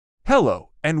Hello,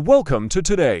 and welcome to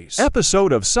today's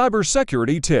episode of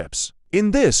Cybersecurity Tips.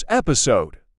 In this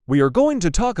episode, we are going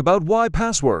to talk about why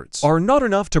passwords are not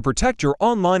enough to protect your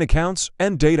online accounts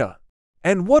and data,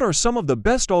 and what are some of the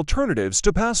best alternatives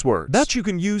to passwords that you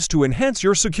can use to enhance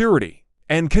your security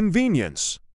and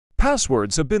convenience.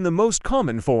 Passwords have been the most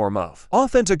common form of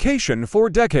authentication for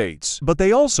decades, but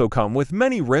they also come with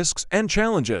many risks and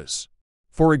challenges.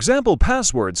 For example,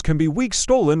 passwords can be weak,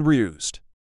 stolen, reused,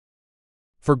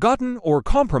 forgotten, or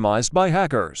compromised by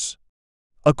hackers.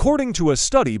 According to a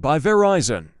study by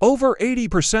Verizon, over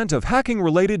 80% of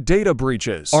hacking-related data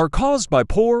breaches are caused by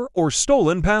poor or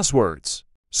stolen passwords.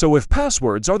 So if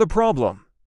passwords are the problem,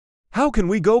 how can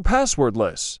we go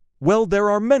passwordless? Well,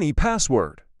 there are many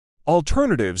password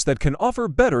alternatives that can offer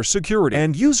better security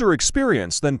and user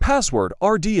experience than password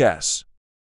RDS.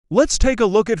 Let's take a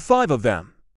look at 5 of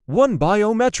them. 1.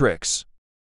 Biometrics.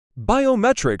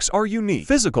 Biometrics are unique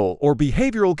physical or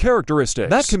behavioral characteristics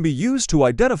that can be used to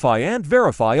identify and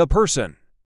verify a person.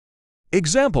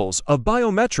 Examples of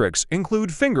biometrics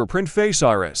include fingerprint, face,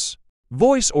 iris,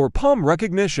 voice, or palm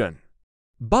recognition.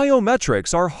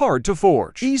 Biometrics are hard to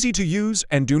forge, easy to use,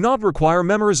 and do not require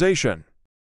memorization.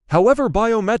 However,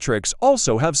 biometrics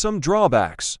also have some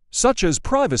drawbacks, such as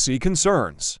privacy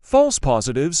concerns, false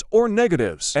positives or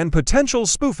negatives, and potential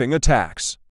spoofing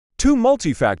attacks. 2.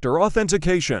 Multi-factor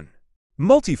authentication.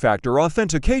 Multi-factor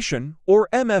authentication, or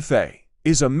MFA,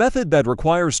 is a method that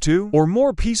requires 2 or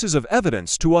more pieces of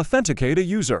evidence to authenticate a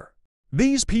user.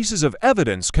 These pieces of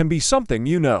evidence can be something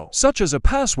you know, such as a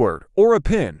password or a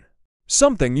PIN,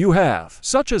 something you have,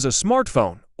 such as a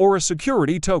smartphone or a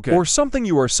security token, or something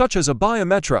you are, such as a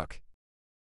biometric.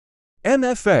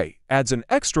 MFA adds an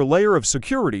extra layer of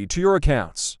security to your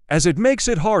accounts, as it makes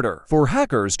it harder for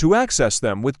hackers to access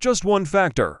them with just one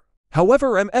factor.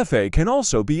 However, MFA can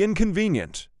also be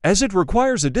inconvenient, as it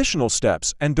requires additional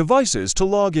steps and devices to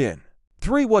log in.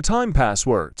 3. One-time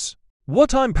passwords.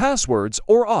 One-time passwords,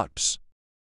 or OTPs,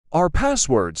 are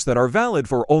passwords that are valid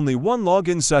for only one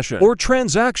login session or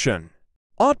transaction.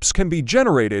 OTPs can be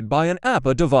generated by an app,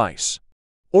 a device,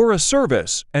 or a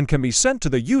service, and can be sent to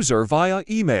the user via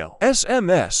email,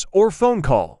 SMS, or phone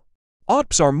call.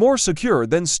 OTPs are more secure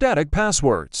than static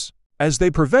passwords, as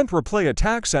they prevent replay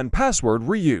attacks and password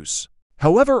reuse.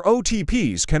 However,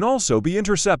 OTPs can also be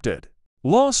intercepted,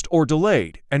 lost, or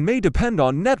delayed, and may depend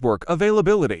on network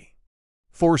availability.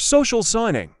 4. Social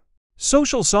signing.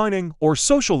 Social signing, or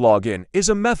social login, is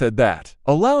a method that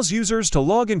allows users to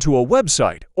log into a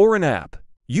website or an app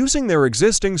using their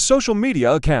existing social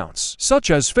media accounts, such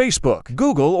as Facebook,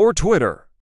 Google, or Twitter.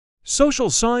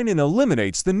 Social sign-in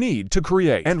eliminates the need to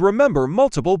create and remember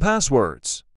multiple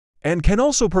passwords, and can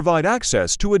also provide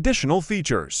access to additional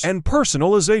features and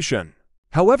personalization.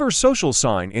 However, social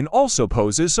sign-in also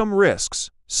poses some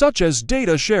risks, such as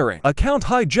data sharing, account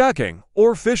hijacking,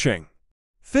 or phishing.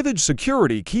 5.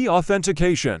 Security Key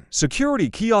Authentication. Security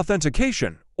Key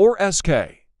Authentication, or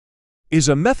SK, is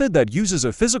a method that uses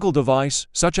a physical device,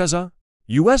 such as a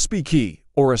USB key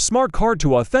or a smart card,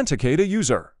 to authenticate a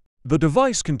user. The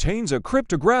device contains a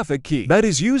cryptographic key that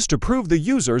is used to prove the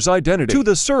user's identity to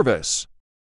the service.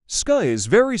 SK is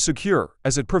very secure,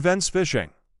 as it prevents phishing,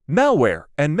 malware,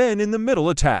 and man-in-the-middle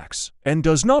attacks, and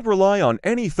does not rely on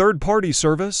any third-party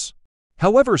service.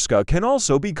 However, SK can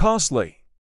also be costly,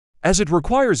 as it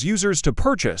requires users to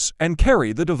purchase and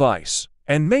carry the device,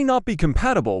 and may not be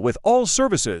compatible with all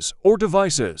services or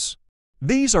devices.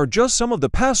 These are just some of the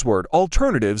password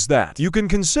alternatives that you can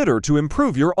consider to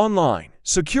improve your online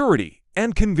security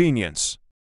and convenience.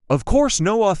 Of course,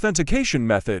 no authentication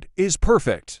method is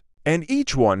perfect, and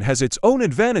each one has its own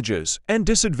advantages and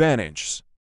disadvantages.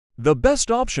 The best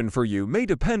option for you may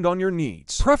depend on your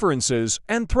needs, preferences,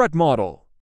 and threat model.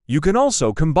 You can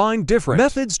also combine different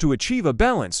methods to achieve a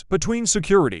balance between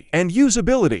security and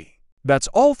usability. That's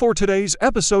all for today's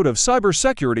episode of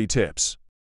Cybersecurity Tips.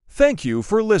 Thank you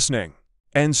for listening,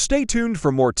 and stay tuned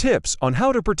for more tips on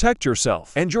how to protect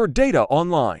yourself and your data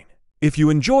online. If you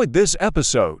enjoyed this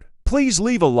episode, please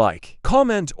leave a like,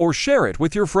 comment, or share it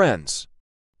with your friends.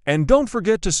 And don't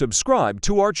forget to subscribe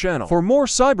to our channel for more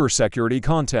cybersecurity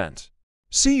content.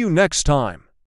 See you next time.